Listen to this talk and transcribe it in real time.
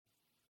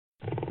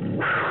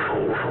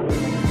You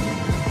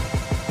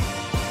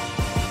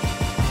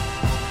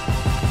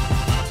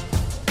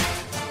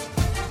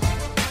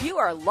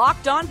are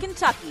Locked On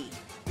Kentucky,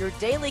 your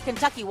daily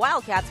Kentucky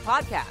Wildcats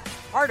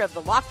podcast, part of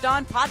the Locked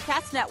On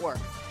Podcast Network,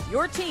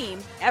 your team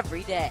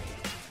every day.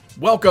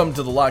 Welcome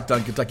to the Locked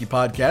On Kentucky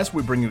podcast.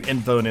 We bring you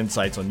info and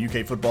insights on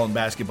UK football and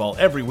basketball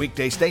every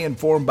weekday. Stay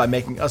informed by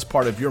making us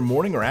part of your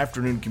morning or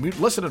afternoon commute.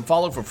 Listen and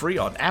follow for free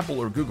on Apple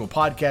or Google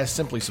Podcasts.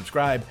 Simply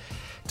subscribe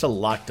to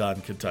Locked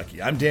On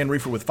Kentucky. I'm Dan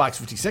Reefer with Fox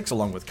 56,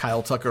 along with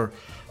Kyle Tucker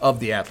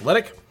of The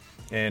Athletic.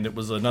 And it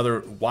was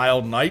another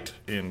wild night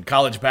in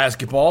college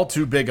basketball.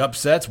 Two big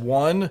upsets.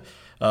 One,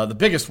 the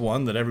biggest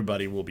one that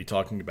everybody will be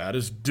talking about,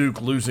 is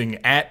Duke losing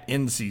at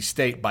NC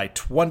State by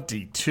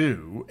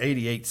 22,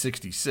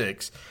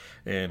 88-66.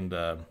 And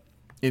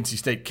NC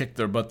State kicked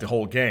their butt the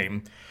whole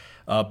game.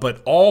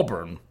 But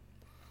Auburn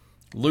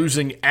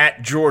losing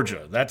at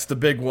Georgia. That's the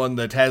big one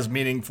that has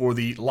meaning for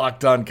the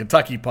Locked On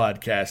Kentucky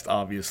podcast,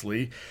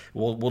 obviously.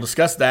 We'll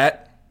discuss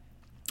that.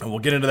 And we'll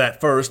get into that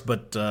first,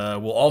 but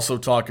we'll also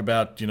talk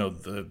about,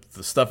 the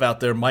stuff out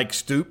there. Mike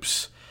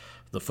Stoops,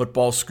 the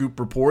Football Scoop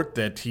report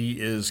that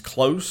he is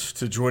close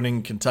to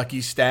joining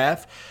Kentucky's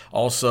staff.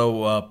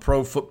 Also,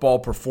 Pro Football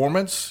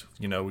Performance.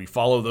 We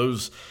follow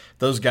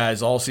those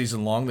guys all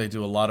season long. They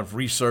do a lot of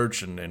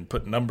research and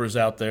put numbers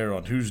out there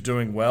on who's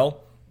doing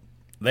well.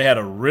 They had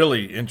a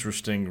really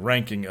interesting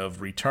ranking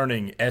of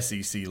returning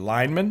SEC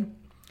linemen.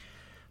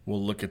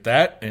 We'll look at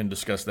that and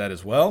discuss that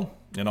as well.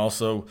 And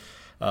also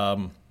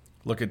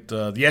look at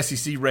the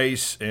SEC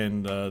race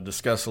and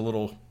discuss a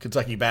little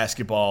Kentucky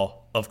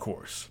basketball, of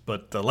course.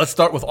 But let's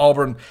start with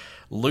Auburn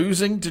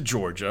losing to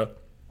Georgia.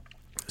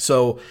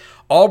 So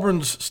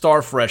Auburn's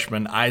star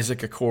freshman, Isaac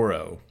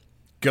Okoro,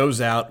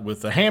 goes out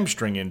with a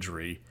hamstring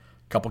injury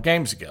a couple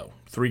games ago,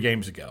 3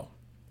 games ago.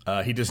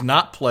 He does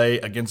not play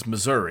against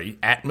Missouri,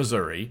 at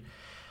Missouri,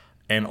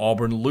 and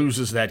Auburn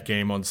loses that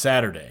game on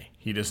Saturday.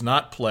 He does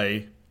not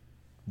play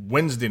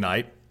Wednesday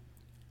night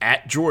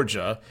at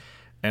Georgia,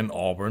 and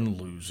Auburn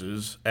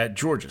loses at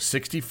Georgia,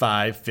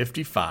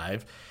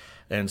 65-55.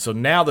 And so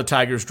now the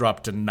Tigers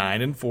drop to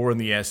 9-4 in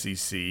the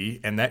SEC,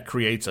 and that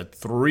creates a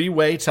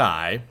 3-way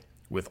tie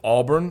with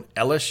Auburn,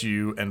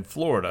 LSU, and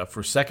Florida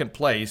for second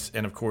place,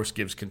 and of course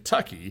gives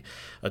Kentucky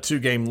a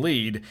 2-game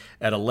lead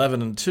at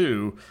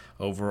 11-2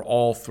 over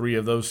all 3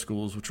 of those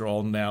schools, which are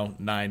all now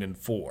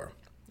 9-4.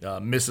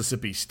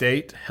 Mississippi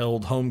State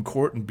held home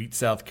court and beat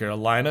South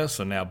Carolina,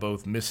 so now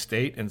both Miss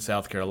State and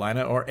South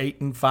Carolina are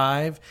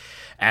 8-5.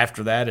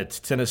 After that, it's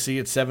Tennessee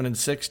at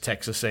 7-6,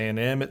 Texas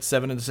A&M at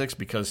 7-6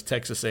 because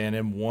Texas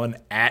A&M won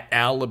at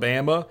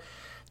Alabama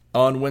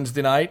on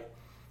Wednesday night,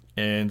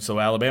 and so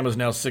Alabama's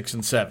now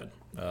 6-7.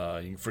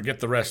 You can forget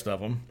the rest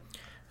of them.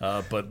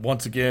 But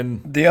once again,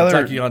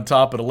 Kentucky on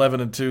top at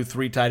 11-2,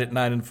 3 tied at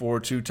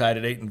 9-4, 2 tied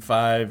at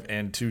 8-5,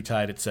 and 2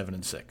 tied at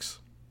 7-6.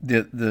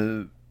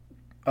 The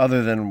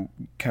other than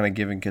kind of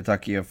giving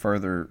Kentucky a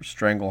further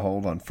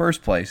stranglehold on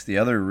first place, the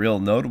other real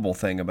notable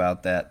thing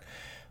about that,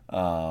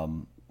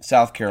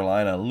 South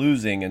Carolina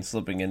losing and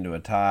slipping into a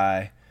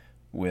tie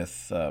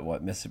with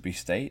Mississippi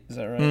State, is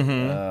that right?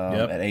 Mm-hmm.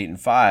 Yep. At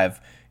 8-5.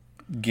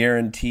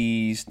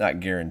 Not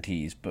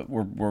guarantees, but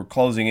we're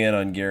closing in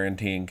on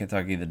guaranteeing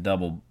Kentucky the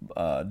double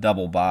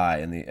bye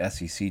in the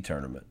SEC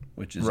tournament,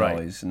 which is right.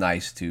 Always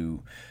nice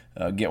to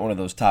get one of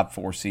those top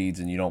 4 seeds,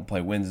 and you don't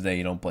play Wednesday,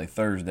 you don't play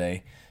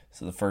Thursday,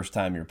 so the first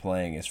time you're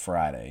playing is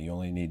Friday. You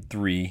only need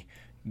 3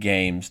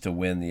 games to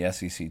win the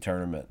SEC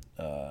tournament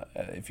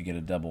if you get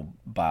a double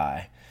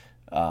bye,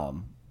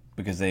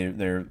 because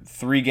they're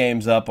 3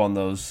 games up on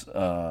those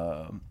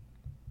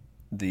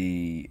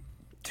the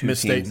 2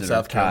 Miss teams State and that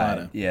South are tied.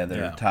 Carolina. Yeah,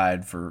 they're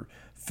tied for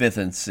 5th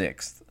and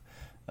 6th.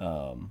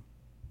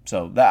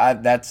 So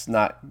that's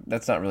not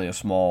really a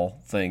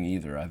small thing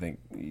either. I think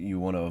you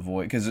want to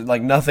avoid, because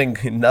nothing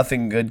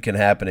good can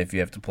happen if you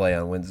have to play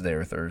on Wednesday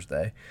or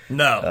Thursday.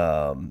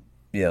 No.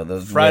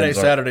 Those Friday,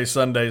 Saturday,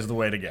 Sunday is the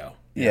way to go.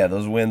 Yeah,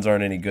 those wins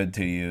aren't any good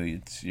to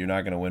you. You're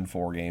not going to win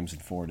 4 games in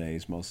 4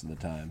 days most of the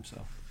time.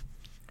 So.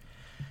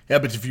 Yeah,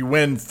 but if you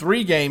win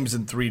 3 games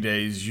in 3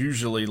 days,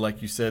 usually,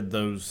 like you said,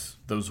 those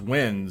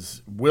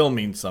wins will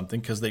mean something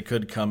because they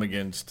could come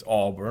against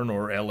Auburn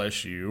or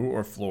LSU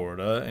or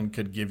Florida and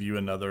could give you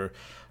another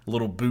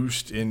little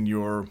boost in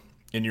your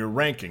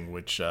ranking,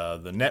 which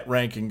the net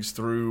rankings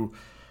through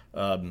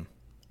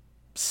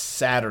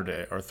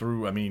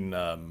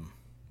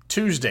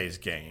Tuesday's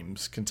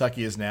games,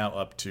 Kentucky is now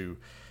up to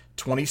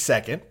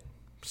 22nd,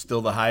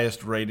 still the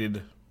highest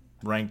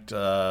ranked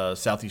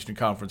Southeastern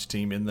Conference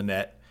team in the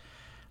net.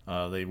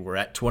 They were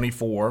at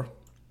 24.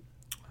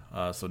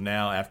 So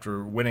now,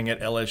 after winning at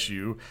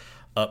LSU,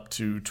 up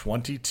to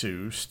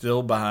 22,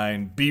 still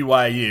behind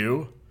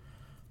BYU,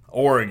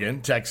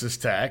 Oregon, Texas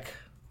Tech,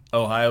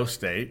 Ohio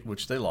State,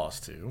 which they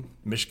lost to,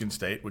 Michigan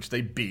State, which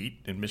they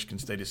beat, and Michigan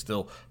State is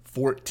still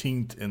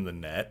 14th in the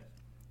net.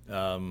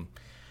 And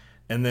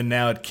then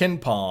now at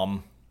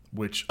KenPom,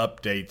 which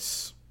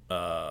updates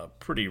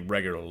pretty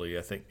regularly.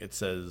 I think it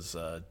says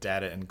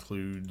data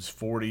includes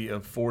 41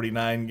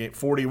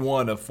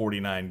 of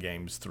 49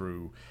 games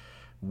through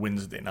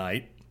Wednesday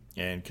night.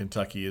 and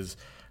Kentucky has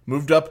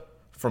moved up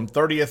from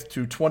 30th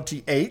to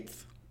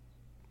 28th,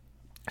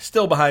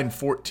 still behind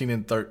 14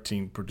 and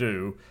 13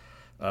 Purdue.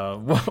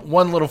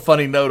 One little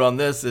funny note on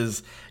this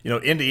is,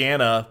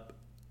 Indiana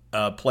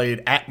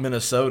played at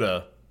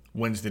Minnesota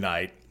Wednesday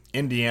night.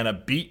 Indiana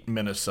beat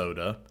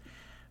Minnesota.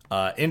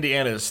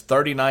 Indiana is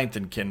 39th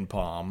in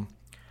KenPom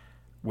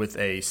with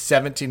a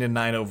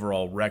 17-9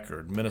 overall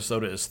record.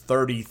 Minnesota is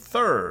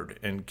 33rd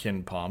in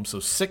KenPom, so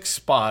 6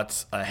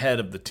 spots ahead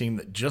of the team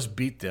that just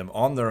beat them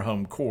on their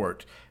home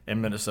court, and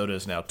Minnesota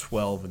is now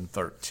 12 and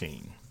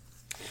 13.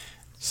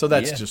 So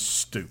that's just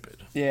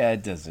stupid. Yeah,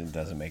 it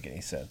doesn't make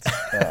any sense.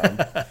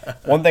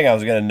 One thing I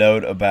was going to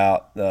note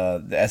about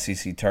the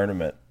SEC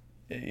tournament,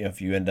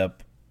 if you end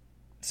up,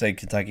 say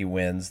Kentucky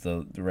wins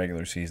the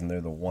regular season,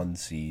 they're the 1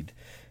 seed,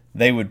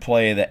 they would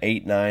play the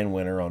 8-9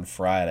 winner on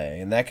Friday,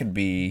 and that could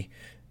be,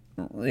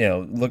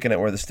 looking at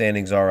where the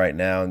standings are right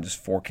now and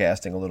just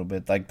forecasting a little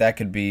bit, like that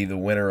could be the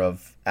winner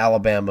of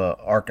Alabama,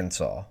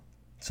 Arkansas.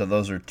 So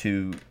those are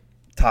 2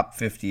 top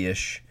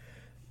 50-ish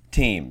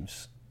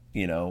teams.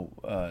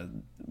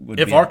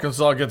 If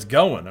Arkansas gets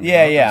going, I'm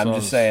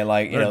just saying,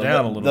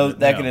 down a little bit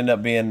that now. could end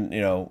up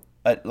being,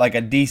 like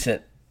a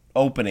decent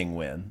opening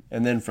win,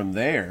 and then from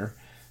there,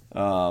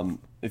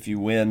 if you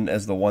win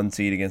as the 1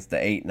 seed against the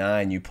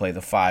 8-9, you play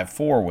the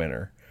 5-4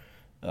 winner,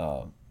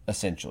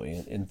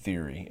 essentially, in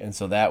theory, and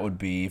so that would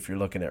be, if you're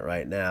looking at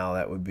right now,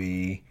 that would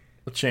be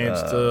a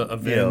chance to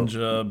avenge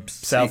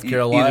South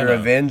Carolina. Either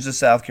avenge the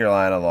South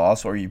Carolina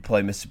loss, or you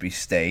play Mississippi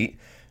State.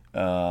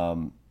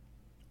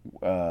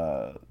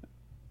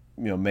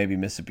 Maybe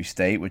Mississippi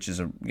State, which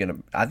is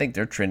I think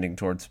they're trending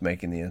towards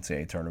making the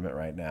NCAA tournament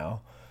right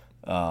now,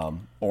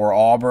 or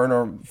Auburn,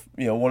 or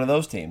one of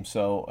those teams.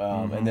 So,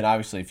 and then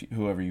obviously,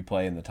 whoever you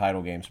play in the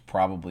title game is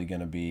probably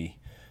going to be,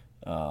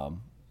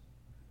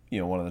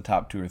 one of the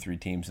top 2 or 3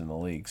 teams in the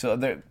league.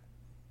 So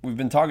we've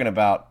been talking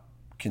about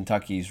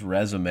Kentucky's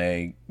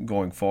resume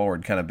going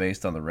forward, kind of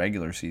based on the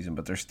regular season,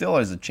 but there still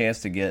is a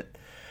chance to get,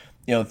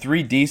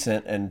 3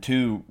 decent and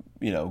 2.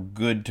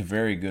 Good to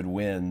very good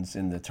wins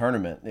in the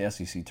tournament, the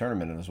SEC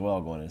tournament as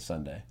well, going into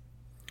Sunday.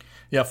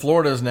 Yeah,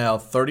 Florida is now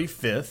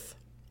 35th.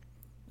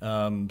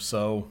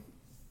 So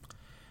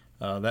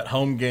that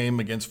home game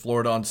against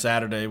Florida on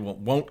Saturday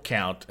won't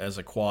count as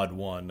a quad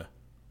 1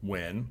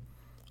 win,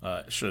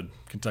 should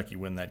Kentucky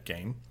win that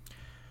game.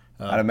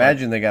 I'd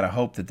imagine they got to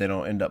hope that they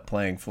don't end up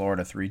playing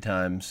Florida 3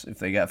 times. If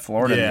they got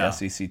Florida in the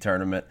SEC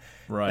tournament,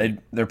 right?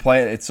 They're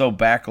playing. It's so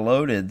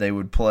backloaded. They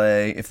would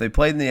play, if they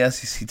played in the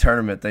SEC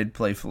tournament, they'd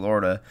play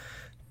Florida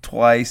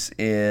twice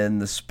in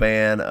the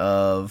span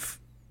of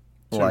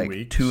 2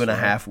 weeks,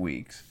 2.5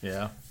 weeks.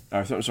 Yeah.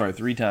 Sorry,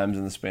 3 times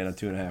in the span of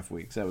 2.5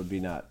 weeks. That would be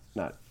not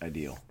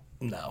ideal.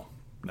 No,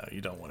 you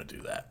don't want to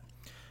do that.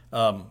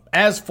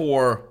 As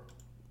for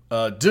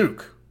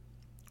Duke,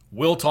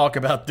 we'll talk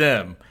about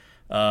them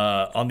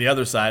on the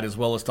other side, as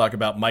well as talk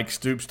about Mike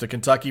Stoops to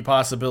Kentucky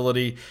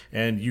possibility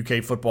and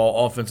UK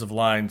football offensive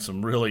line,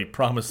 some really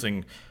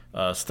promising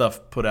stuff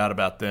put out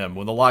about them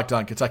when the Locked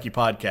On Kentucky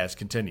podcast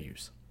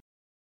continues.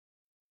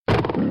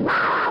 You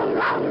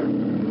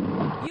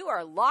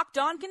are Locked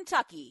On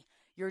Kentucky,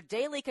 your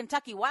daily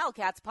Kentucky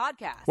Wildcats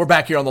podcast. We're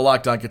back here on the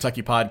Locked On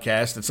Kentucky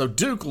podcast, and so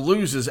Duke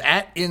loses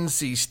at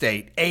NC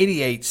State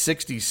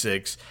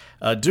 88-66.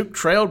 Duke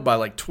trailed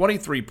by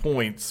 23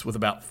 points with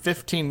about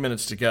 15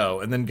 minutes to go,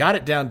 and then got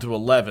it down to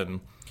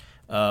 11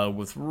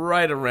 with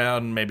right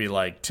around maybe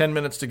 10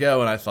 minutes to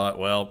go, and I thought,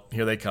 well,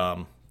 here they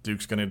come.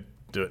 Duke's going to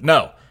do it.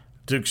 No,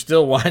 Duke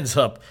still winds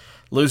up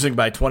losing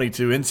by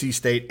 22. NC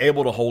State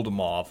able to hold them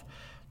off.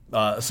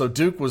 So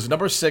Duke was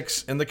number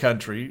 6 in the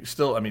country,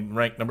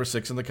 ranked number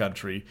 6 in the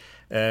country,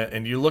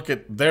 and you look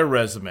at their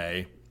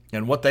resume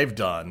and what they've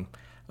done.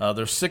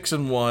 They're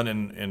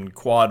 6-1 in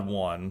quad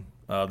 1.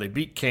 They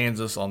beat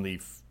Kansas on the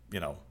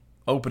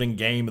opening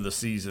game of the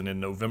season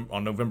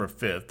on November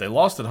 5th. They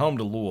lost at home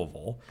to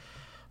Louisville.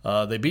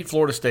 They beat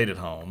Florida State at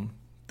home.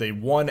 They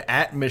won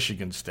at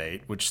Michigan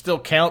State, which still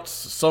counts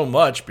so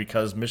much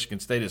because Michigan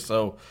State is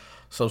so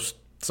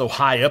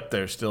high up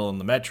there still in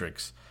the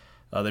metrics.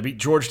 They beat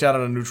Georgetown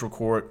on a neutral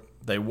court.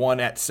 They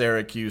won at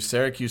Syracuse.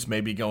 Syracuse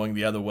may be going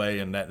the other way,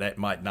 and that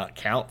might not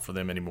count for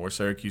them anymore.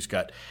 Syracuse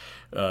got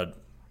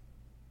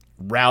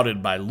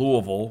routed by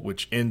Louisville,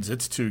 which ends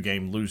its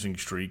 2-game losing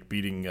streak,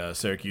 beating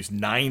Syracuse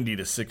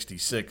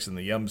 90-66 in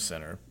the Yum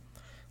Center.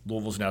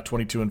 Louisville's now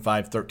 22-5,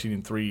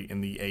 13-3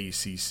 in the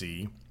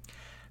ACC.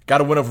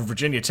 Got a win over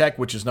Virginia Tech,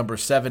 which is number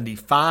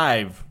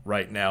 75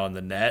 right now in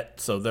the net,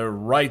 so they're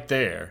right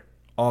there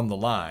on the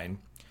line.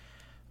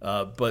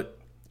 But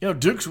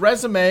Duke's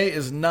resume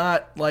is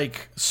not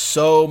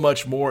so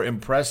much more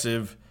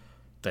impressive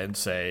than,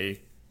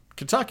 say,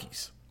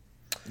 Kentucky's.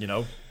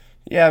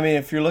 Yeah,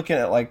 if you're looking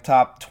at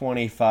top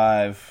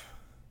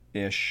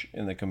 25-ish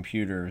in the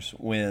computers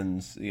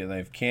wins, they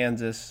have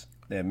Kansas,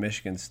 they have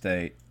Michigan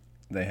State,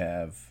 they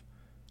have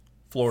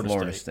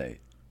Florida State.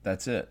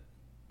 That's it.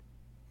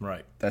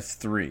 Right. That's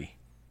 3.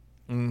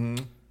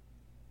 Mm-hmm.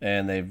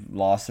 and they've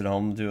lost at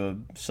home to a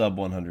sub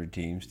 100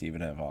 team,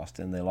 Stephen F.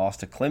 Austin. They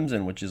lost to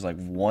Clemson, which is like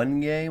one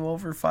game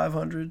over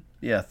 500.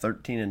 Yeah,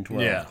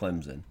 13-12.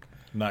 Clemson.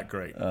 Not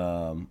great.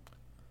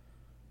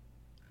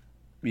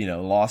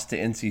 Lost to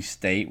NC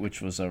State,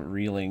 which was a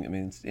reeling. I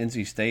mean,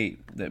 NC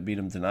State that beat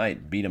them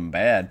tonight, beat them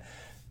bad,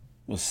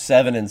 was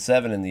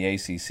 7-7 in the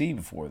ACC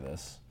before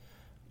this.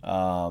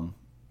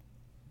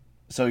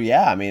 So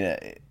yeah, I mean,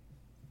 it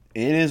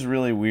is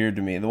really weird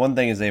to me. The one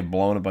thing is they've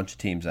blown a bunch of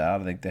teams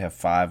out. I think they have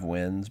 5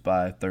 wins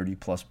by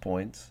 30-plus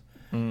points.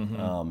 Mm-hmm.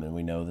 And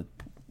we know that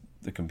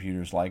the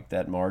computers like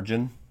that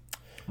margin.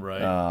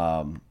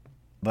 Right.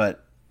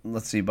 But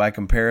let's see, by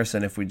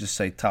comparison, if we just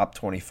say top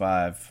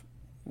 25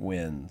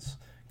 wins,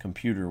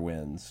 computer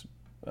wins,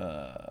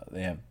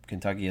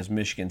 Kentucky has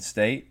Michigan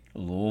State,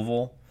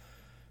 Louisville,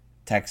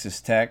 Texas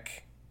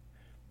Tech.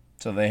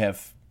 So they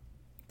have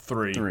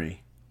 3.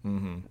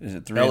 Mm-hmm. Is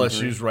it 3?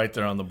 LSU's right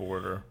there on the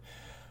border.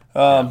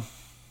 I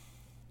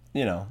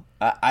don't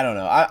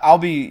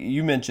know.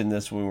 You mentioned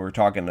this when we were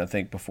talking, I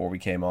think, before we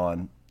came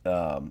on,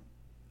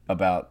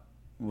 about,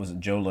 was it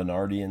Joe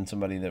Lunardi and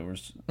somebody that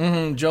was...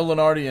 Mm-hmm. Joe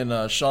Lunardi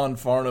and Sean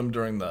Farnham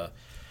during the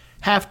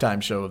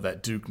halftime show of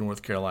that Duke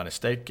North Carolina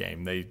State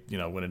game. They,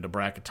 went into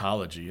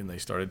bracketology and they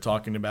started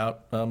talking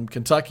about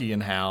Kentucky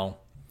and how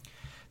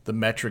the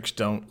metrics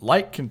don't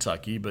like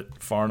Kentucky,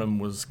 but Farnham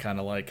was kind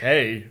of like,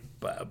 hey,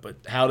 but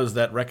how does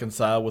that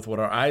reconcile with what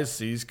our eyes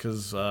sees?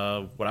 Because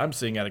what I'm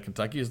seeing out of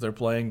Kentucky is they're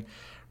playing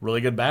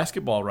really good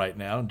basketball right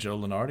now. And Joe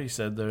Lunardi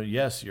said,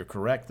 yes, you're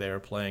correct. They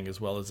are playing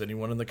as well as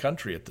anyone in the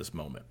country at this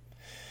moment.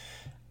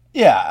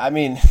 Yeah, I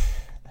mean,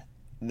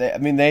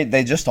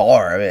 they just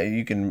are. I mean,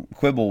 you can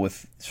quibble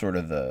with sort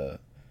of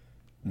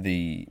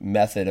the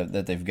method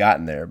that they've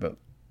gotten there, but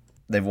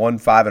they've won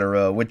 5 in a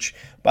row. Which,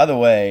 by the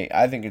way,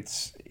 I think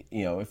it's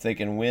if they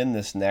can win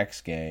this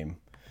next game.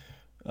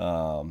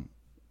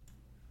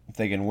 If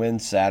they can win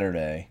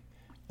Saturday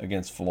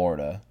against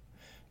Florida,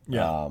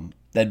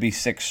 that'd be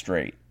 6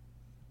 straight.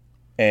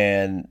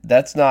 And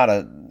that's not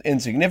an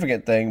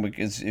insignificant thing,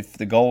 because if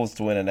the goal is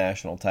to win a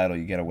national title,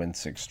 you got to win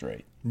 6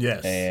 straight.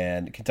 Yes.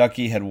 And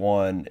Kentucky had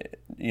won,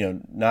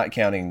 not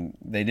counting,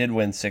 they did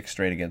win 6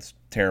 straight against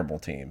terrible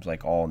teams,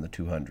 like all in the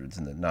 200s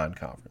in the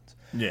non-conference.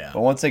 Yeah.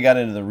 But once they got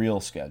into the real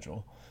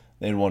schedule,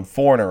 they'd won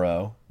 4 in a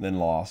row, then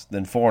lost,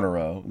 then 4 in a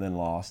row, then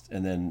lost,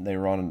 and then they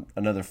were on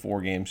another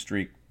 4-game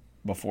streak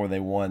before they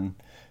won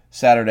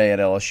Saturday at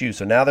LSU.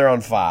 So now they're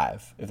on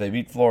 5. If they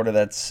beat Florida,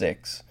 that's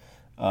 6.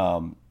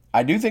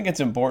 I do think it's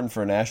important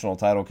for national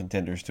title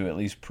contenders to at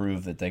least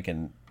prove that they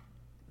can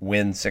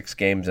win 6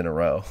 games in a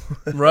row.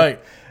 Right.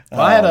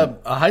 Well, I had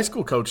a high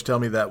school coach tell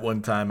me that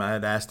one time. I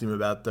had asked him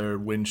about their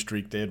win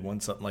streak. They had won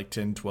something like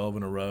 10, 12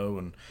 in a row.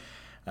 And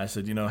I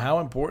said, how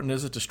important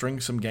is it to string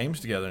some games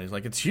together? And he's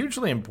like, it's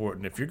hugely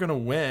important. If you're going to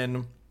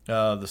win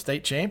the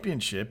state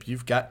championship,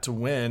 you've got to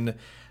win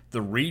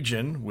the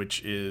region,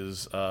 which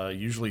is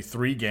usually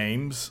 3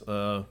 games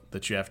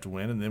that you have to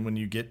win. And then when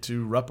you get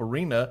to Rupp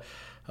Arena,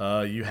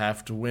 you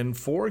have to win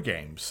 4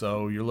 games.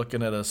 So you're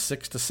looking at a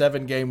 6 to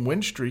 7 game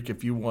win streak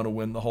if you want to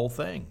win the whole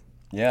thing.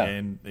 Yeah.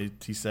 And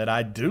he said,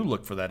 I do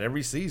look for that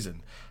every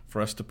season, for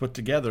us to put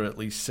together at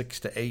least 6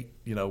 to 8,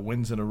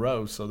 wins in a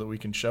row, so that we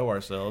can show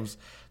ourselves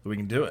that we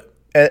can do it.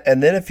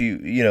 And then if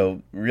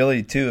you,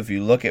 really too, if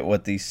you look at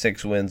what these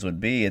 6 wins would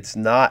be, it's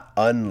not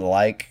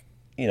unlike,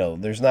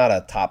 there's not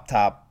a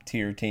top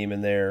tier team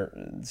in there.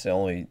 It's the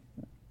only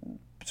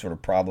sort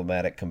of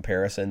problematic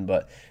comparison,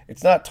 but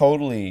it's not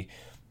totally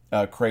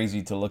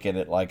crazy to look at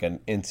it like an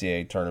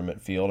NCAA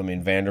tournament field. I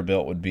mean,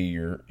 Vanderbilt would be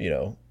your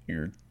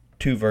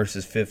 2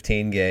 versus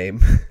 15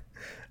 game.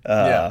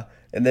 Yeah.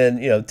 And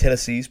then,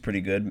 Tennessee's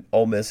pretty good.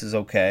 Ole Miss is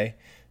okay.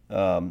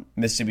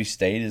 Mississippi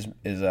State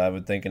is I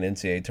would think, an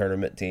NCAA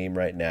tournament team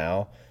right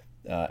now.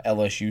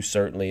 LSU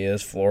certainly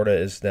is. Florida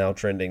is now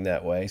trending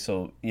that way.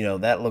 So,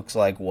 that looks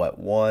like what,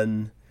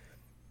 1,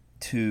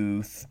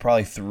 2,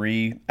 probably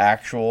 3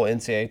 actual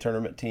NCAA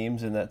tournament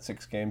teams in that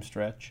 6-game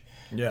stretch.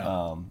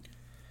 Yeah.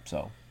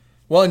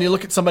 Well, and you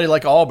look at somebody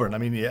like Auburn. I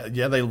mean,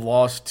 yeah, they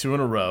lost 2 in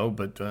a row,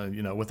 but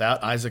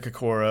without Isaac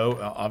Okoro,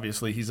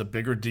 obviously he's a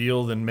bigger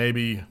deal than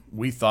maybe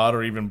we thought,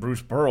 or even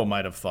Bruce Pearl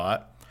might have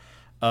thought.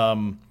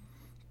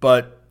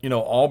 But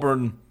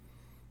Auburn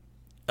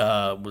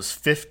was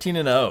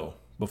 15-0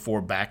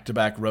 before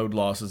back-to-back road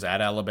losses at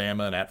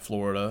Alabama and at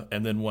Florida,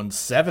 and then won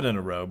 7 in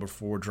a row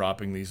before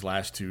dropping these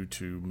last 2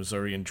 to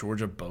Missouri and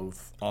Georgia,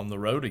 both on the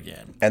road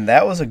again. And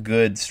that was a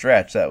good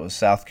stretch. That was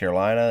South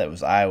Carolina, it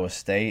was Iowa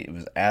State, it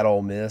was at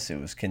Ole Miss, it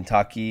was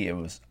Kentucky, it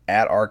was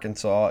at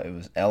Arkansas, it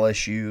was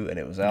LSU, and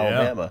it was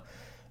Alabama. Yeah.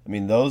 I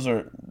mean,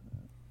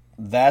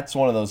 that's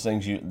one of those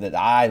things that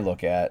I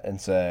look at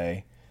and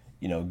say,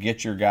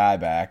 get your guy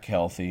back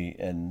healthy,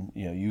 and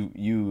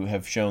you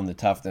have shown the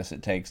toughness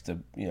it takes to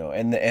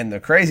and the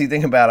crazy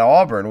thing about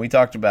Auburn, we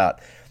talked about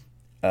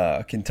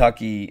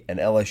Kentucky and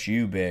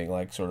LSU being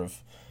like sort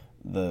of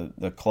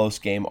the close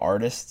game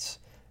artists.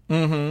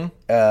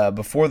 Mm-hmm.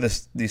 Before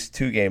this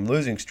 2-game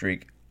losing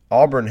streak,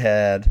 Auburn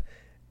had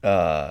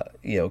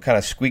kind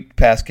of squeaked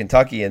past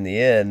Kentucky in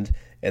the end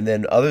And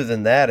then other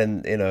than that,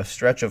 in a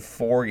stretch of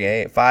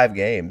 5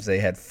 games, they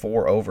had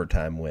 4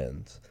 overtime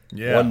wins.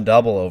 Yeah. 1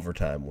 double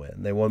overtime win.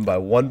 They won by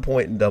 1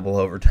 point in double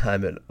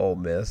overtime at Ole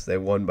Miss. They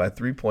won by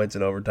 3 points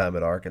in overtime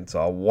at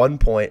Arkansas, 1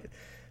 point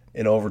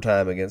in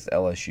overtime against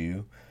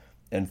LSU,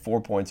 and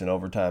 4 points in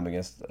overtime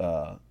against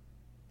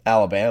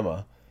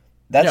Alabama.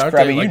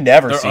 You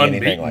never see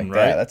anything like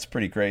that. That's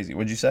pretty crazy.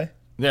 What'd you say?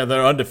 Yeah,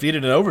 they're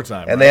undefeated in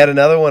overtime. And they had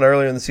another one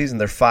earlier in the season.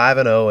 They're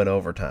 5-0 in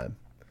overtime.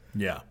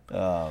 Yeah.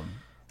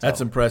 That's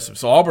impressive.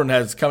 So Auburn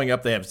has coming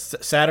up, they have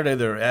Saturday,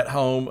 they're at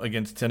home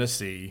against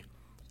Tennessee,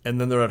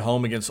 and then they're at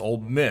home against Ole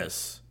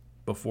Miss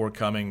before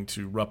coming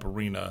to Rupp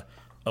Arena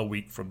a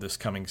week from this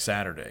coming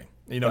Saturday.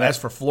 As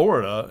for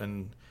Florida,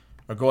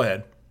 go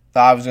ahead.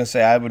 I was going to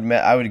say, I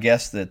would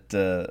guess that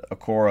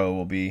Okoro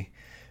will be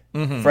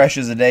fresh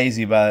as a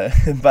daisy by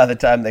the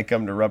time they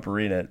come to Rupp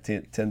Arena.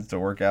 It tends to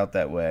work out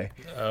that way.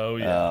 Oh,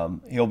 yeah.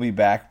 He'll be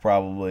back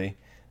probably.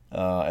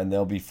 And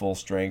they'll be full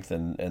strength,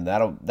 and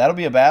that'll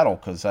be a battle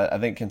because I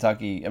think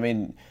Kentucky. I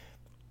mean,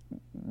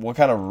 what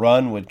kind of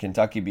run would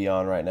Kentucky be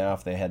on right now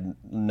if they had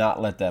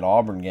not let that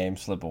Auburn game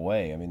slip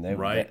away? I mean,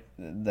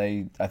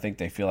 I think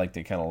they feel like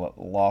they kind of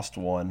lost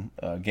one,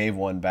 gave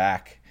one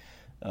back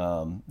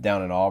down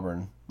in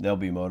Auburn. They'll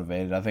be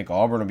motivated. I think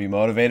Auburn will be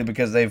motivated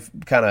because they've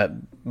kind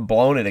of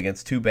blown it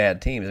against 2 bad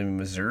teams. I mean,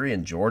 Missouri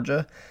and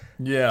Georgia,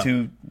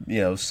 2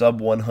 sub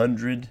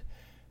 100.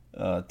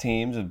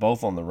 Teams, and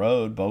both on the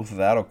road, both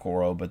without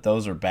Okoro, but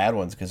those are bad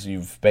ones because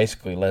you've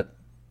basically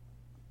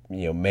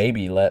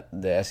maybe let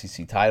the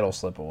SEC title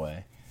slip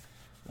away.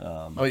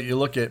 You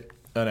look at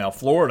now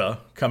Florida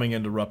coming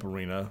into Rupp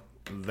Arena,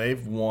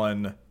 they've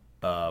won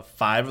 5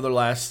 of their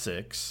last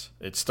 6.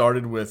 It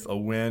started with a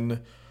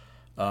win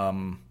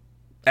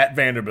at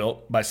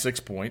Vanderbilt by 6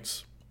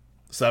 points.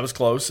 So that was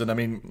close. And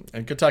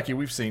in Kentucky,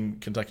 we've seen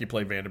Kentucky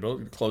play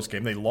Vanderbilt, close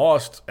game. They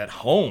lost at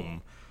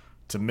home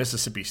to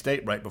Mississippi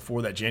State right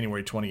before that,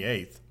 January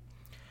 28th.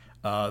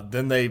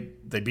 Then they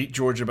beat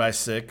Georgia by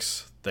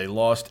 6. They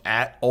lost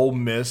at Ole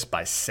Miss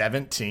by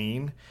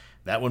 17.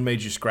 That one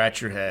made you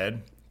scratch your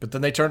head. But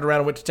then they turned around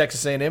and went to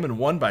Texas A&M and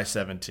won by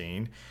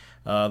 17.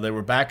 They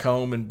were back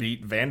home and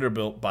beat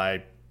Vanderbilt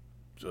by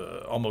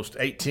almost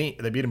 18.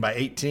 They beat them by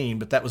 18,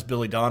 but that was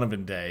Billy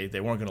Donovan Day.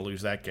 They weren't going to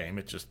lose that game.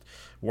 It just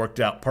worked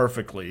out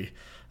perfectly.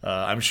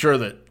 I'm sure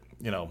that,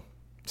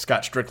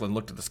 Scott Strickland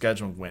looked at the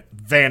schedule and went,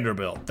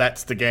 Vanderbilt,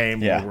 that's the game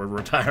where we're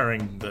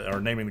retiring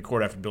or naming the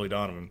court after Billy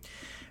Donovan.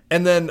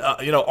 And then,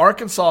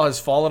 Arkansas has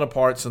fallen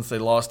apart since they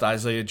lost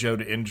Isaiah Joe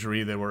to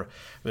injury. They were,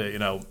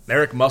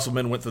 Eric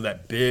Musselman went through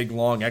that big,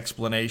 long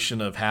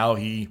explanation of how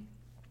he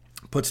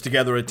puts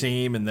together a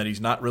team and that he's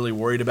not really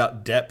worried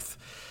about depth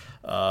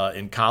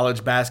in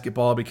college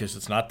basketball because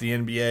it's not the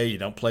NBA. You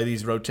don't play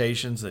these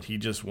rotations, that he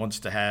just wants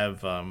to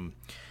have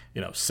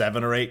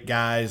 7 or 8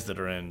 guys that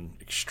are in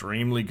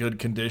extremely good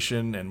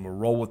condition, and we'll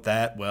roll with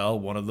that. Well,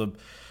 one of the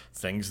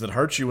things that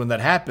hurts you when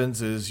that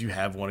happens is you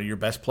have one of your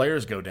best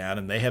players go down,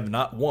 and they have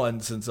not won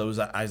since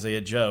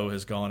Isaiah Joe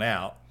has gone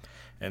out.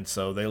 And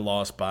so they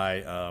lost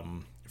by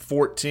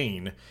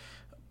 14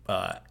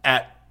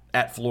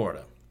 at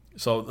Florida.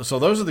 So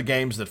those are the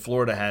games that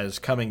Florida has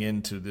coming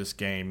into this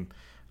game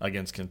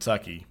against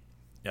Kentucky.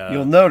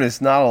 You'll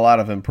notice not a lot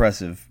of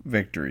impressive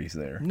victories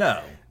there.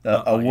 No.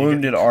 A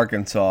wounded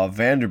Arkansas,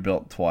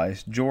 Vanderbilt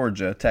twice,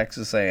 Georgia,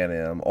 Texas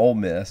A&M, Ole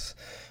Miss,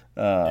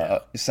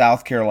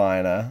 South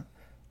Carolina.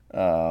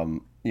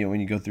 When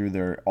you go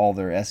through all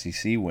their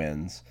SEC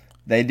wins,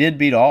 they did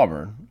beat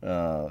Auburn,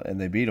 and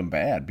they beat them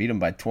bad. Beat them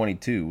by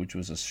 22, which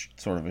was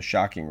sort of a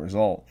shocking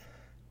result.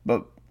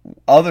 But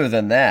other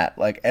than that,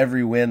 like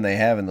every win they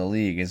have in the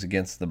league is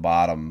against the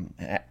bottom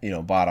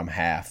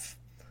half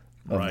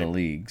of the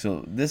league.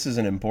 So this is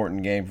an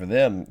important game for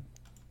them.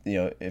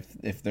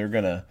 If they're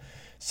gonna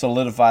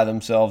solidify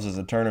themselves as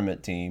a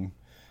tournament team,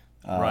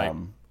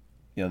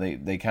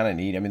 they kind of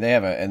need. I mean,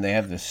 they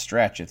have this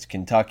stretch. It's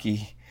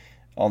Kentucky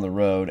on the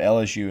road,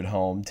 LSU at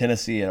home,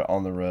 Tennessee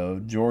on the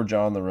road, Georgia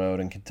on the road,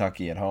 and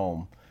Kentucky at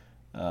home.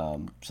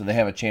 So they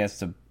have a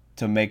chance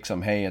to make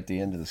some hay at the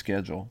end of the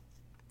schedule.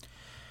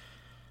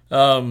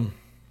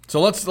 So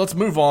let's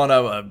move on.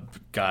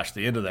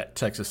 The end of that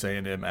Texas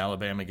A&M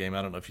Alabama game.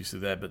 I don't know if you see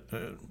that, but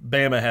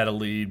Bama had a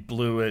lead,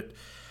 blew it.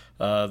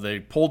 They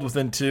pulled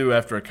within 2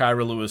 after a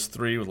Kyra Lewis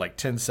 3 with like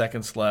 10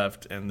 seconds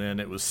left, and then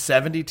it was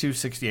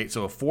 72-68.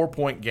 So a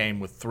 4-point game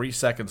with 3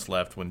 seconds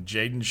left when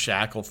Jaden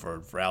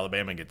Shackelford for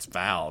Alabama gets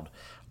fouled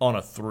on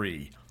a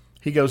 3.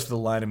 He goes to the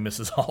line and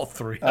misses all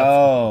 3 of them.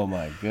 Oh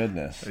my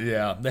goodness!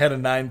 Yeah, they had a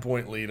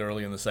 9-point lead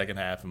early in the second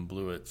half and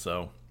blew it.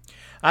 So.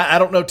 I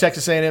don't know.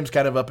 Texas A&M's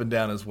kind of up and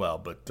down as well.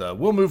 But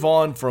we'll move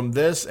on from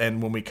this,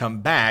 and when we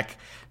come back,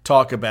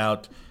 talk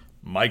about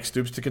Mike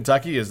Stoops to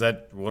Kentucky.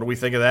 What do we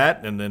think of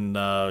that? And then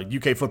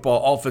UK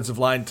football offensive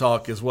line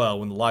talk as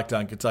well when the Locked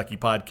On Kentucky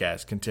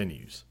podcast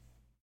continues.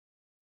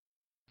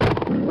 This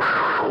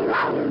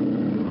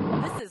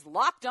is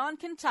Locked On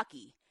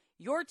Kentucky,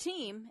 your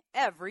team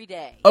every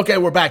day. Okay,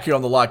 we're back here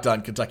on the Locked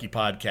On Kentucky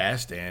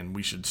podcast, and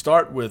we should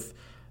start with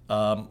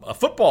a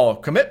football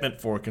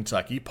commitment for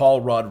Kentucky,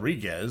 Paul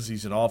Rodriguez.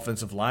 He's an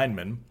offensive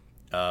lineman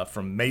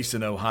from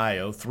Mason,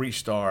 Ohio,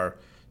 3-star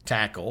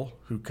tackle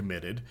who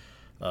committed.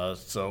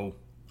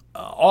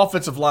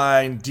 Offensive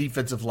line,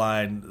 defensive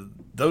line,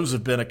 those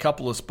have been a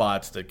couple of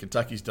spots that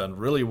Kentucky's done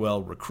really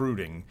well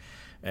recruiting,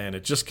 and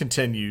it just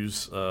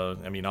continues.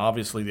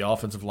 Obviously the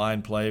offensive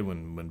line play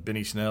when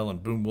Benny Snell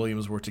and Boone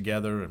Williams were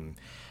together, and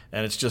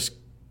it's just,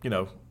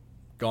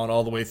 gone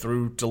all the way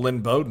through to Lynn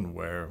Bowden,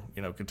 where,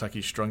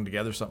 Kentucky strung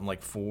together something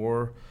like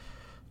 4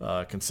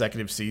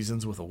 consecutive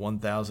seasons with a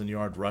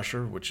 1,000-yard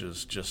rusher, which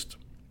is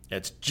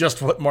it's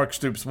just what Mark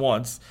Stoops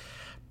wants.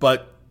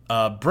 But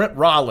Brent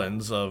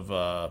Rollins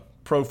of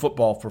Pro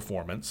Football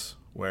Performance,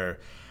 where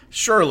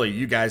surely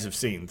you guys have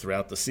seen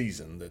throughout the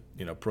season that,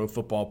 Pro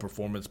Football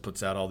Performance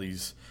puts out all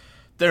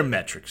their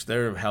metrics,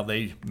 how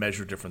they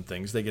measure different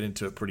things. They get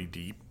into it pretty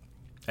deep.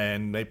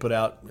 And they put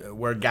out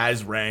where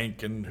guys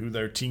rank and who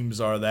their teams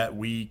are that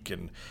week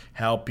and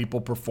how people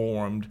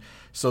performed.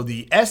 So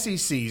the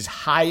SEC's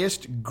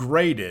highest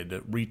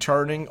graded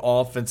returning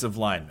offensive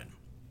lineman,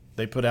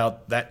 they put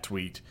out that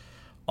tweet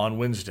on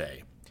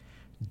Wednesday.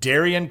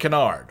 Darian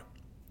Kennard,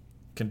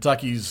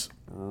 Kentucky's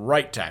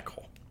right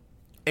tackle,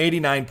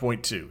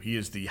 89.2. He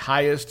is the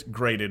highest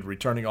graded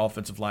returning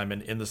offensive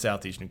lineman in the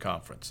Southeastern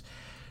Conference.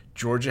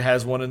 Georgia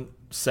has one in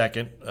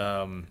second.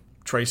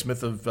 Trey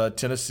Smith of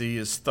Tennessee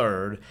is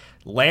third.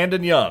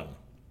 Landon Young,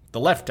 the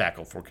left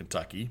tackle for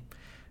Kentucky,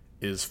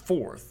 is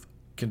fourth.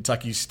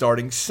 Kentucky's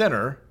starting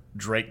center,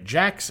 Drake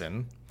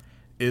Jackson,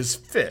 is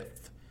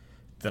fifth.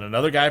 Then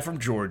another guy from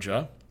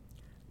Georgia,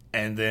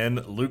 and then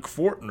Luke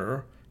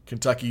Fortner,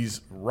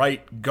 Kentucky's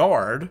right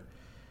guard,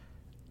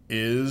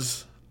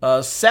 is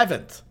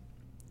seventh.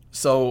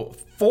 So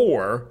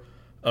 4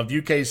 of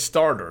UK's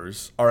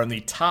starters are in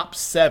the top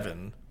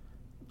 7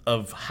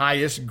 of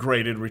highest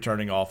graded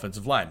returning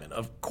offensive linemen.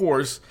 Of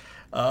course,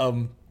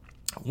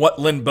 what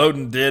Lynn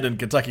Bowden did in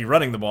Kentucky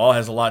running the ball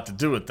has a lot to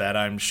do with that,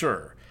 I'm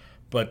sure.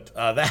 But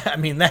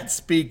that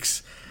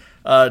speaks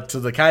to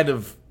the kind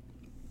of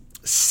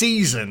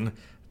season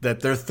that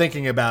they're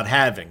thinking about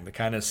having, the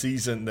kind of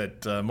season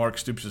that Mark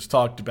Stoops has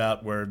talked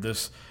about, where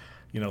this,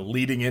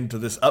 leading into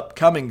this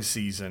upcoming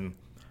season,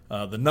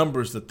 the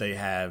numbers that they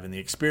have and the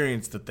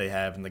experience that they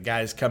have and the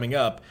guys coming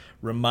up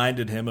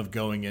reminded him of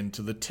going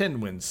into the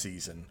 10-win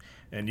season.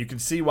 And you can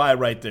see why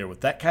right there.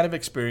 With that kind of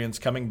experience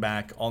coming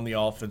back on the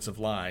offensive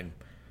line,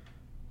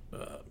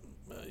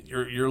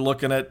 you're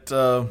looking at,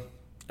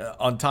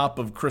 on top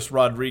of Chris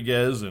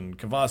Rodriguez and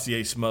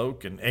Cavassier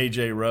Smoke and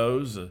A.J.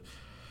 Rose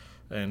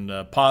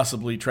and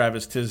possibly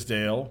Travis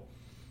Tisdale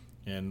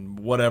and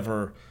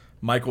whatever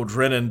Michael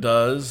Drennan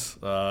does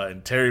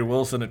and Terry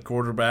Wilson at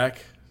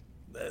quarterback.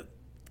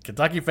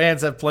 Kentucky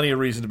fans have plenty of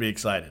reason to be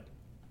excited.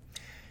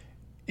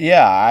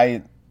 Yeah,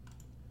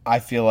 I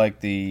feel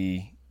like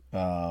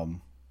I've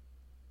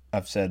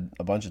said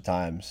a bunch of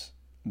times,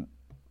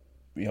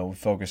 we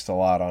focused a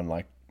lot on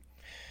like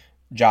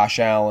Josh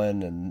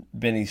Allen and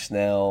Benny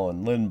Snell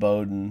and Lynn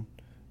Bowden,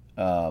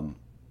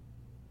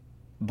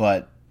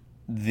 but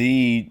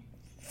the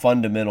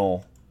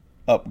fundamental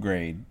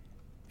upgrade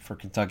for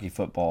Kentucky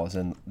football has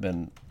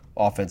been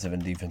offensive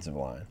and defensive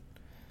line.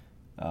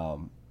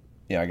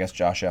 I guess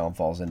Josh Allen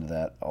falls into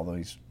that, although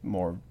he's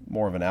more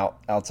of an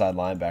outside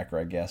linebacker,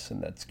 I guess, in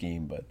that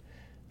scheme. But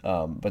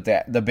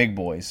the big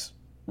boys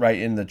right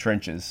in the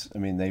trenches. I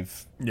mean,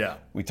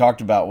 we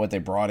talked about what they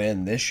brought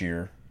in this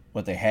year,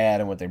 what they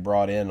had and what they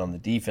brought in on the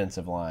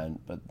defensive line,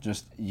 but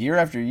just year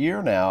after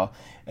year now.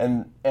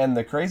 And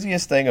the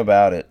craziest thing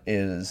about it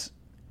is,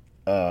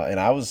 and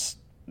I was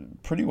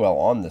pretty well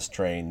on this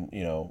train,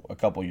 a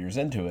couple years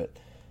into it.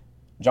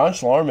 John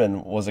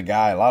Schlarman was a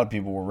guy a lot of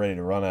people were ready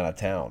to run out of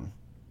town,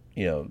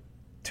 2-3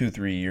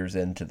 years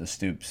into the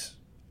Stoops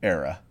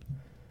era,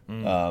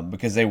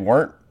 because they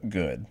weren't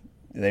good.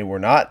 They were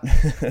not.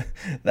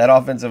 That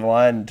offensive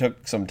line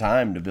took some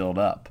time to build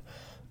up,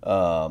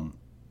 and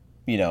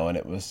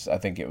I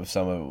think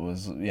some of it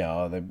was,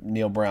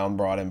 Neil Brown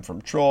brought him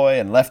from Troy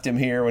and left him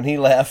here when he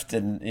left,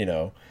 and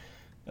even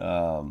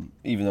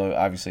though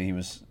obviously he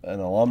was an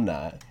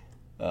alumni,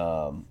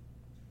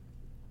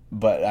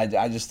 but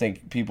I just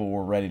think people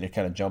were ready to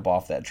kind of jump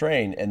off that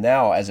train, and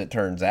now, as it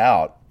turns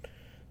out,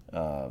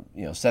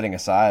 setting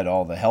aside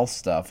all the health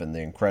stuff and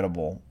the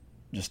incredible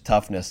just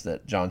toughness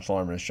that John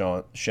Schlarman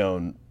has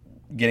shown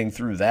getting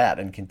through that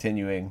and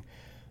continuing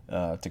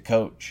to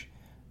coach,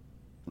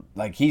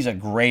 like, he's a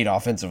great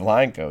offensive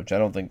line coach. I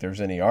don't think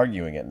there's any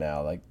arguing it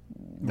now. Like,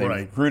 they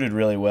recruited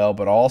really well,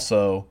 but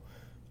also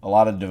a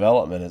lot of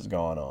development has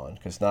gone on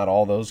because not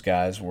all those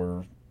guys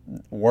were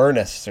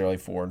necessarily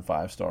 4- and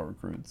 5-star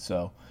recruits.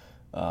 So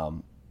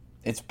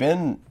it's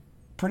been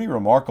pretty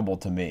remarkable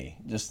to me,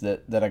 just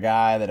that a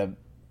guy that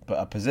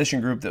a position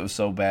group that was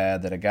so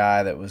bad, that a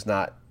guy that was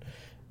not,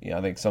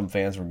 I think some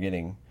fans were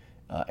getting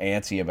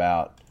antsy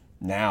about.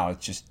 Now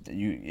it's just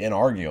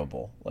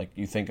inarguable. Like,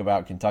 you think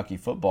about Kentucky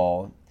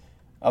football,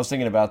 I was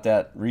thinking about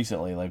that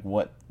recently, like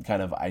what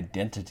kind of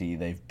identity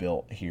they've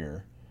built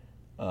here.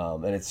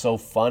 And it's so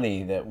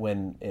funny that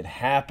when it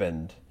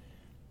happened,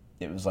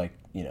 it was like,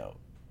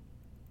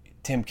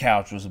 Tim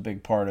Couch was a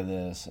big part of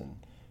this, and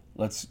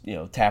let's,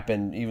 tap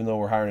in, even though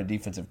we're hiring a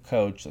defensive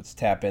coach, let's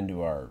tap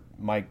into our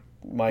Mike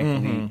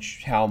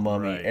Leach, Hal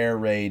Mummy, Right. air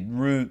raid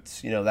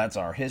roots. That's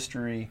our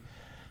history.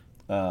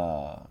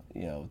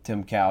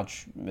 Tim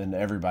Couch and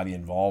everybody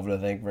involved, I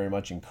think, very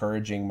much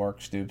encouraging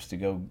Mark Stoops to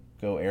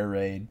go air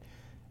raid.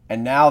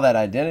 And now that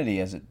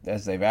identity,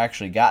 as they've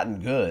actually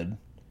gotten good,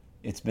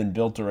 it's been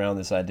built around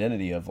this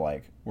identity of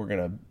like, we're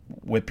gonna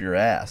whip your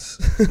ass.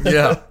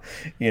 Yeah.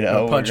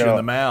 we're Punch you in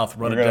the mouth,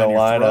 run it we're down gonna your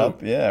line throat.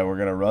 up. Yeah, we're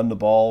gonna run the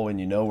ball when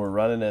we're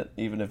running it,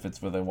 even if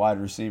it's with a wide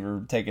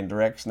receiver taking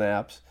direct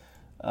snaps.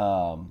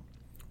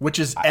 Which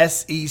is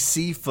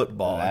SEC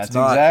football. That's It's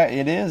not,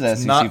 It is SEC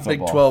it's not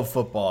football. Big 12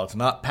 football. It's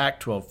not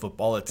Pac-12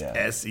 football. It's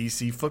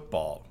SEC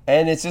football.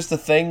 And it's just a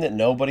thing that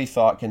nobody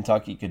thought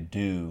Kentucky could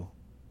do.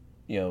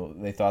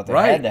 They thought they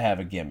Right. had to have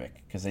a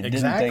gimmick because they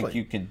didn't think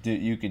you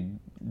could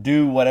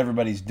do what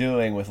everybody's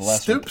doing with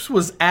less. Stoops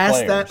was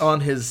asked players. that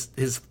on his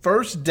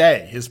first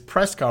day, his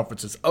press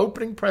conference, his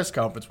opening press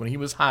conference when he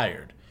was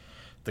hired.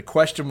 The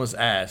question was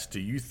asked,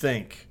 do you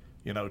think,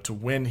 to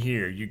win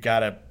here, you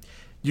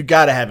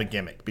gotta have a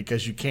gimmick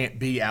because you can't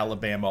be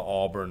Alabama,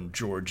 Auburn,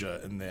 Georgia,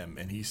 and them.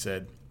 And he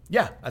said,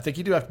 yeah, I think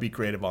you do have to be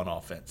creative on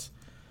offense.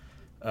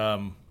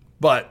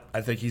 But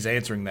I think he's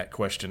answering that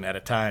question at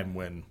a time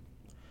when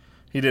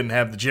he didn't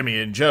have the Jimmy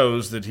and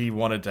Joes that he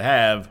wanted to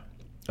have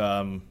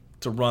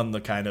to run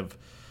the kind of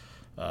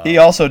He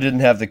also didn't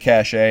have the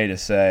cachet to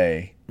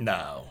say,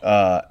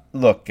 no.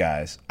 "Look,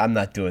 guys, I'm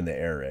not doing the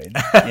air raid."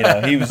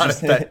 He was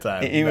just at that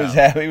time, he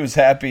no. was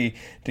happy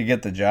to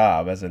get the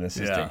job as an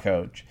assistant Yeah.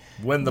 coach.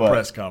 Win the But-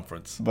 press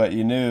conference. But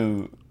you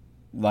knew,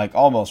 like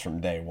almost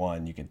from day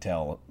one, you could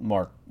tell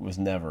Mark was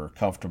never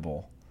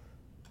comfortable,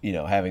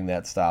 having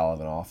that style of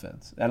an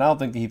offense. And I don't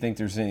think he thinks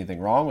there's anything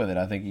wrong with it.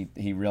 I think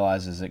he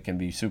realizes it can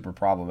be super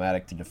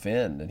problematic to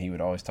defend, and he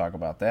would always talk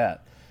about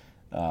that.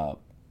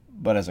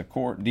 But as a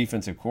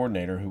defensive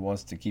coordinator who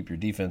wants to keep your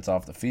defense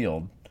off the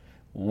field,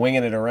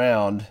 winging it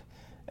around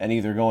and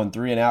either going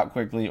 3 and out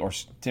quickly or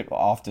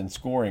often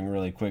scoring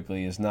really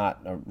quickly is not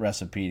a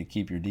recipe to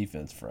keep your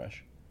defense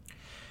fresh.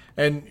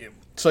 And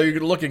so you're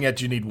looking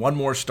at you need one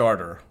more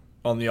starter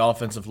on the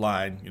offensive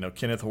line.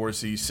 Kenneth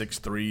Horsey,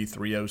 6'3",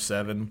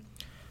 307,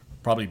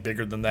 probably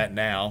bigger than that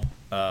now.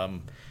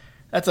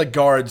 That's a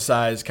guard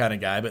size kind of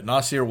guy. But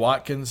Nasir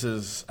Watkins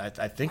is,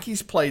 I think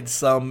he's played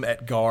some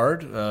at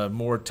guard,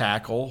 more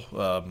tackle,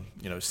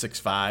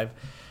 6'5",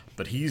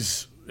 but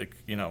he's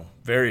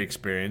very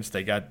experienced.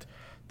 They got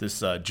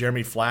this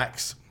Jeremy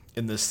Flax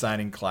in this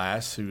signing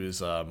class, who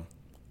is a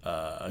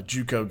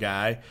JUCO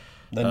guy.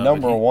 The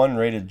number one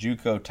rated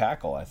JUCO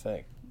tackle, I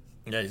think.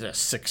 Yeah, he's a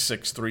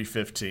 6'6",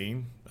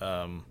 315.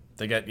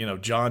 They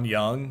got, John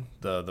Young,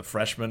 the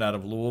freshman out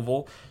of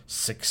Louisville,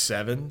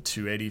 6'7",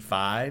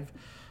 285.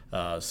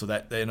 So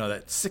that,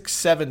 that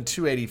 6'7",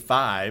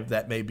 285,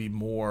 that may be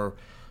more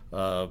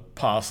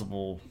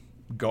possible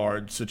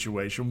guard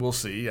situation. We'll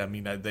see. I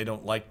mean, they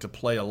don't like to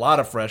play a lot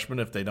of freshmen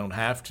if they don't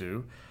have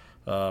to.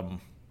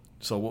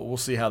 So we'll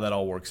see how that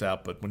all works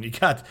out. But when you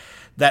got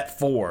that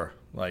four,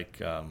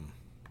 like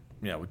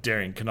with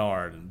Darian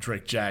Kennard and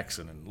Drake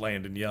Jackson and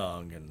Landon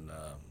Young and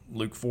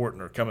Luke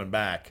Fortner coming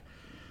back,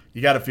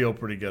 you got to feel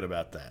pretty good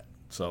about that.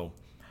 So,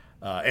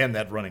 and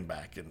that running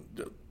back,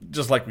 and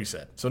just like we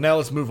said. So now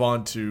let's move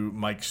on to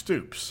Mike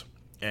Stoops.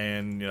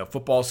 And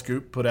Football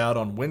Scoop put out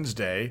on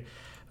Wednesday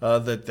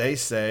that they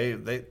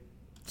say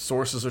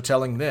sources are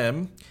telling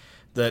them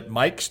that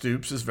Mike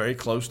Stoops is very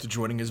close to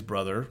joining his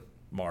brother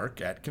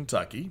Mark at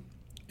Kentucky,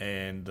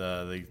 and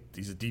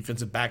he's a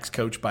defensive backs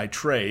coach by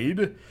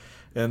trade,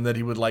 and that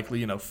he would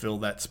likely fill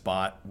that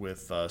spot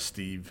with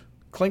Steve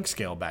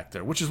Clinkscale back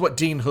there, which is what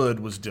Dean Hood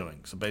was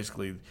doing. So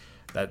basically,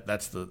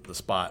 that's the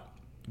spot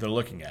they're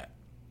looking at.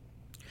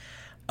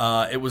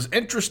 It was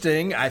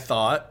interesting, I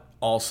thought,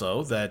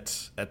 also,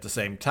 that at the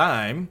same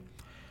time,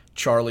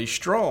 Charlie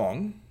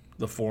Strong,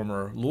 the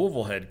former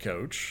Louisville head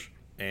coach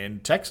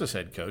and Texas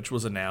head coach,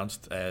 was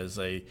announced as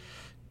a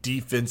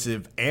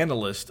defensive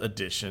analyst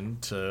addition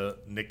to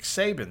Nick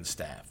Saban's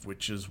staff,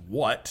 which is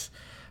what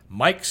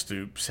Mike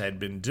Stoops had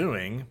been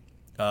doing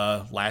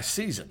last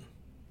season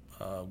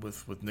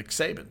with Nick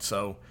Saban.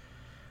 So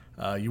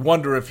you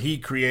wonder if he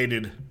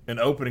created an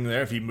opening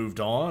there, if he moved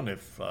on,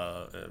 if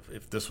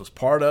this was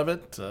part of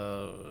it.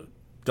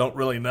 Don't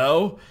really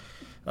know,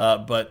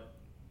 but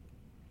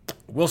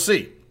we'll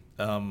see.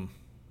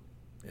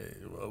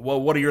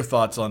 Well, what are your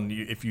thoughts on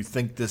if you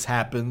think this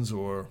happens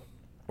or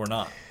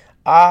not?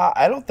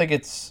 I don't think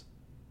it's.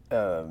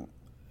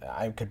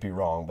 I could be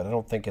wrong, but I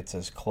don't think it's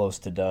as close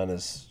to done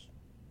as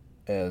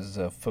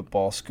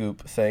Football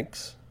Scoop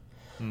thinks.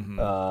 Mm-hmm.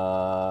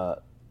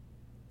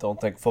 Don't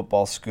think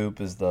Football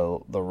Scoop is the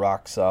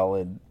rock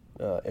solid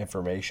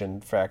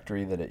information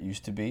factory that it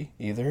used to be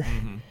either.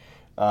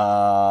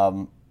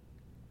 Mm-hmm.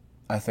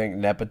 I think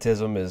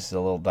nepotism is a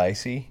little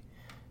dicey.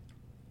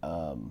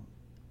 I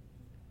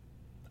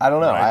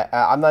don't know. Right.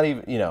 I'm not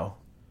even.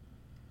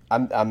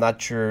 I'm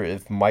not sure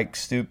if Mike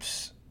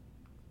Stoops,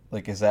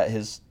 is that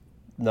his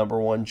number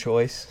one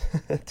choice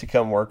to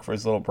come work for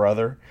his little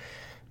brother.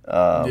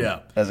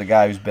 Yeah. As a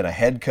guy who's been a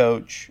head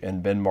coach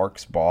and been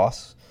Mark's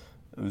boss,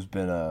 who's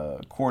been a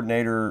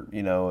coordinator,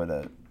 at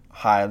a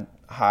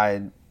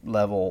high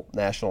level,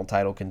 national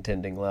title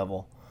contending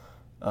level.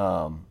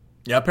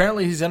 Yeah,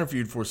 apparently he's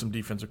interviewed for some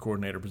defensive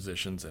coordinator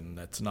positions, and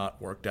that's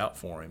not worked out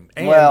for him.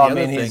 And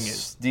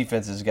his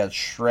defense has got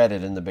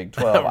shredded in the Big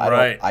 12.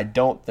 Right. I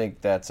don't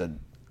think that's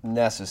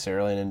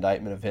necessarily an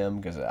indictment of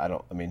him, because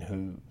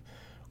who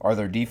are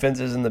there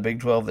defenses in the Big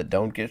 12 that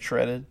don't get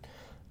shredded?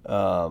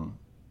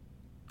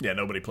 Yeah,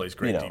 nobody plays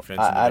great defense.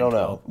 I don't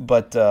know,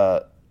 but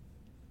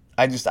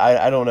I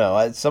don't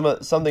know.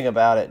 Something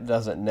about it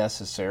doesn't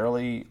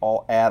necessarily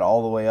add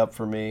all the way up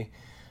for me.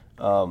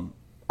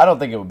 I don't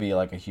think it would be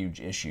like a huge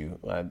issue.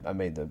 I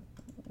made the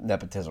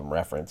nepotism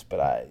reference,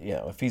 but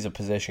if he's a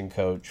position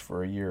coach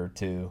for a year or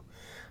two,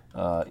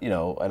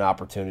 an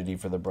opportunity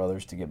for the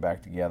brothers to get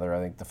back together.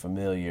 I think the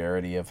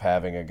familiarity of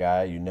having a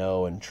guy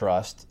and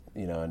trust,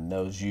 and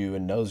knows you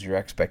and knows your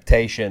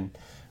expectation,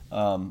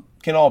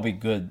 can all be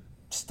good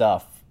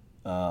stuff.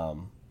 I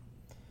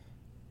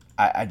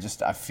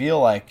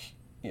feel like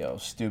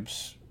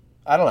Stoops.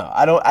 I don't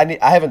know.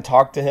 I haven't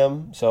talked to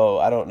him, so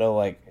I don't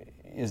know.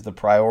 Is the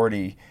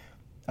priority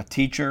a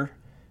teacher?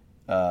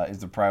 Is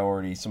the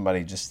priority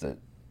somebody just that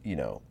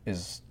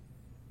is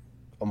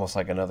almost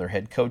like another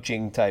head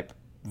coaching type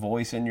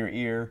voice in your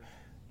ear?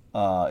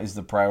 Is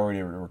the priority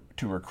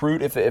to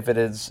recruit? If it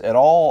is at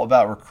all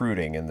about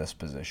recruiting in this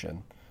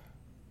position,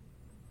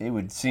 it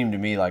would seem to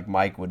me like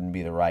Mike wouldn't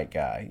be the right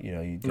guy.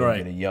 You'd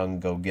get a young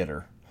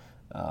go-getter.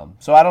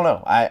 So I don't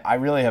know. I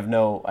really have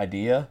no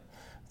idea.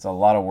 It's a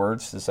lot of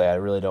words to say. I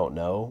really don't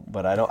know,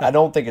 but I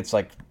don't think it's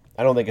like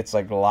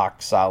a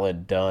lock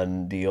solid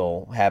done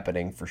deal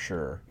happening for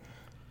sure.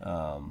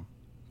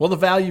 Well, the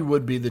value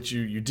would be that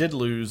you did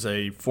lose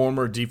a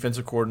former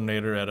defensive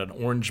coordinator at an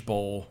Orange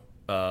Bowl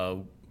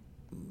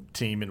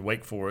team in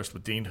Wake Forest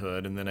with Dean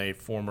Hood, and then a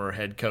former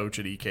head coach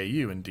at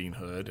EKU in Dean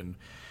Hood,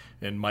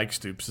 and Mike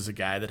Stoops is a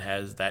guy that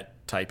has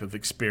that type of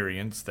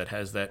experience, that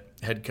has that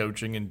head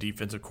coaching and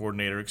defensive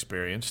coordinator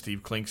experience.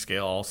 Steve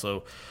Clinkscale,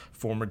 also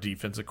former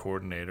defensive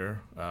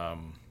coordinator,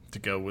 to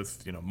go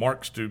with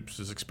Mark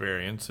Stoops'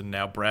 experience, and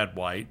now Brad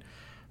White.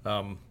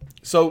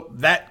 So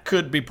that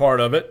could be part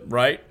of it,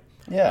 right?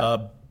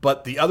 Yeah.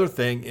 But the other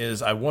thing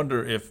is, I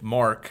wonder if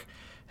Mark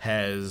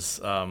has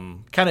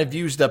kind of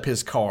used up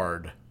his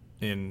card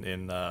in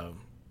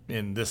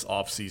this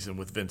offseason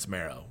with Vince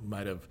Marrow.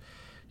 Might have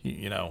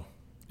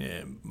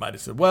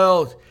said,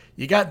 well,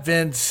 you got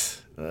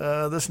Vince,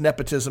 this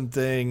nepotism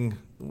thing,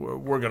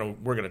 we're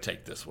gonna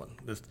take this one.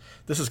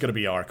 This is gonna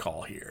be our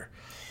call here.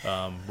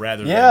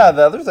 Rather than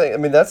the other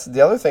thing, that's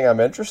the other thing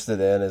I'm interested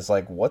in is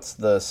what's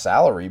the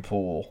salary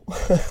pool?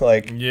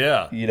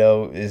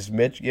 Is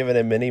Mitch giving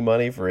him any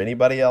money for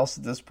anybody else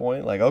at this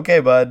point? Okay,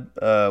 bud,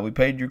 we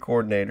paid your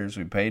coordinators,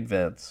 we paid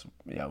Vince,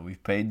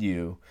 we've paid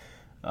you,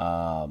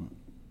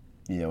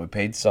 we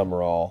paid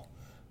Summerall.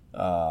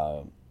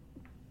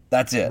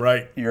 That's it.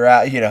 Right. You're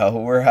out.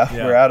 We're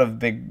out of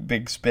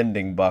big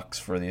spending bucks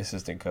for the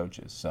assistant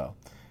coaches. So,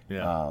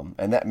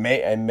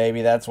 and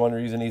maybe that's one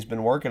reason he's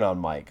been working on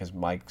Mike, because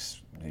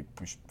Mike's,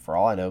 for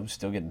all I know,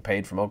 still getting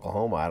paid from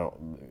Oklahoma. I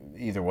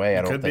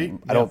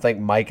don't think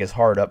Mike is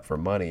hard up for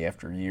money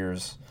after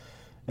years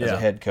as a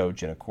head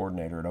coach and a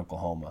coordinator at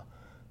Oklahoma.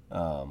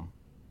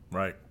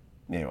 Right.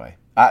 Anyway,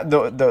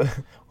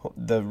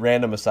 the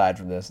random aside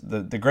from this,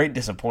 the great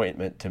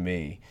disappointment to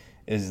me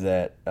is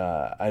that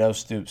I know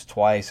Stoops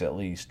twice at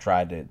least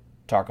tried to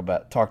talk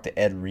to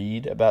Ed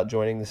Reed about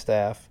joining the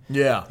staff.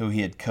 Yeah. Who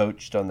he had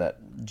coached on that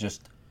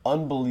just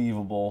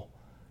unbelievable,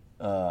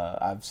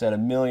 I've said a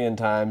million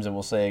times and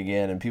will say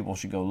again, and people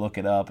should go look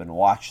it up and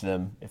watch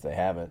them if they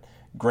haven't,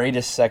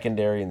 greatest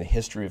secondary in the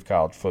history of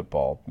college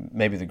football,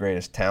 maybe the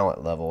greatest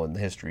talent level in the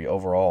history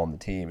overall on the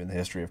team in the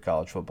history of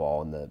college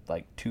football in the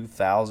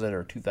 2000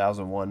 or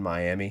 2001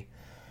 Miami.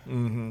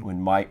 Mm-hmm.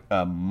 When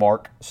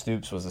Mark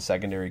Stoops was the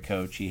secondary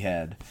coach, he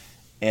had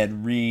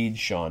Ed Reed,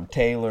 Sean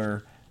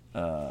Taylor,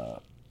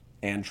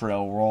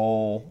 Antrell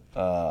Roll.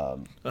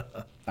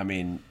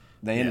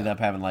 They ended up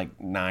having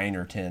 9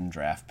 or 10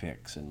 draft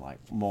picks and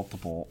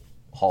multiple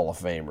Hall of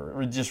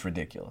Famer. Just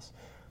ridiculous.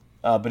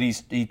 But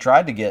he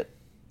tried to get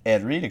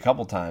Ed Reed a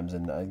couple times,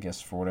 and I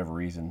guess for whatever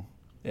reason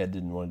Ed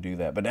didn't want to do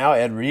that. But now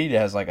Ed Reed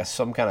has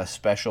some kind of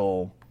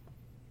special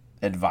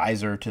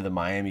advisor to the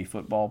Miami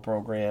football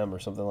program or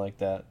something like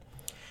that.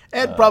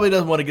 Ed probably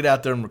doesn't want to get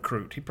out there and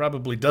recruit. He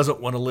probably doesn't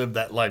want to live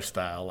that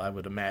lifestyle, I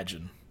would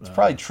imagine. It's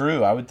probably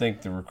true. I would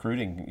think the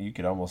recruiting, you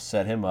could almost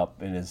set him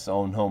up in his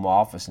own home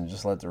office and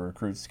just let the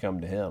recruits come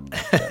to him.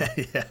 But,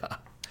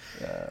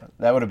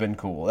 that would have been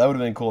cool. That would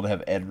have been cool to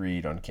have Ed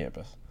Reed on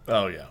campus.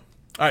 Oh, yeah.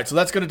 All right, so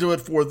that's going to do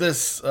it for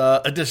this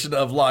edition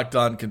of Locked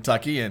On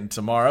Kentucky. And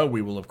tomorrow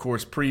we will, of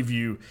course,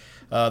 preview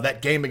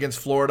that game against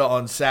Florida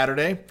on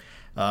Saturday.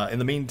 In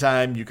the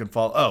meantime, you can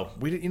follow.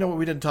 We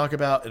didn't talk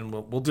about, and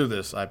we'll do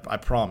this. I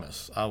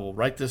promise. I will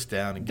write this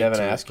down and get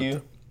Devin to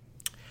Askew?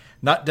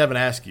 Not Devin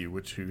Askew,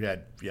 who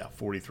had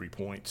 43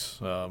 points.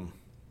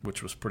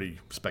 which was pretty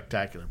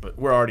spectacular. But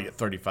we're already at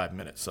 35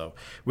 minutes, so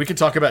we can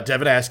talk about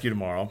Devin Askew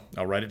tomorrow.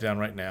 I'll write it down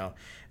right now.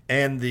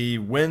 And the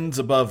wins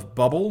above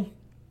bubble,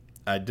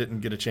 I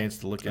didn't get a chance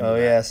to look into that.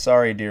 Yeah,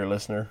 sorry, dear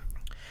listener.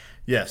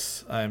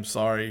 Yes, I'm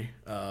sorry,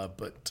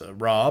 but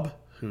Rob,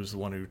 who's the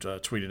one who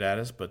tweeted at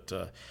us. But,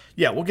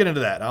 yeah, we'll get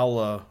into that.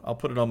 I'll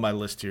put it on my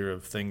list here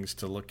of things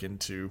to look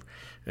into,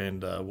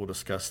 and we'll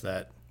discuss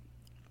that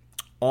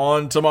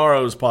on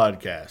tomorrow's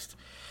podcast.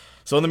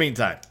 So in the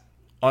meantime,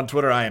 on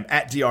Twitter, I am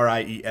at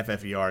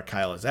DRIEFFER.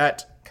 Kyle is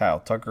at Kyle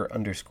Tucker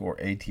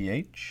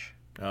 _ATH.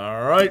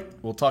 All right.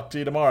 We'll talk to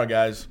you tomorrow,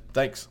 guys.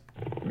 Thanks.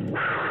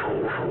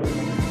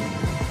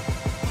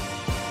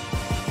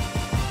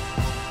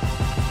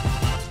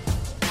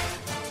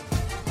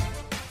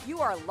 You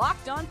are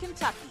Locked On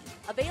Kentucky.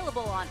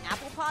 Available on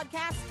Apple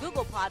Podcasts,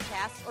 Google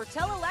Podcasts, or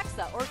tell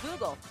Alexa or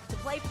Google to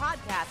play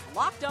podcast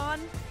Locked On.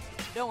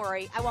 Don't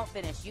worry, I won't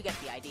finish. You get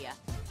the idea.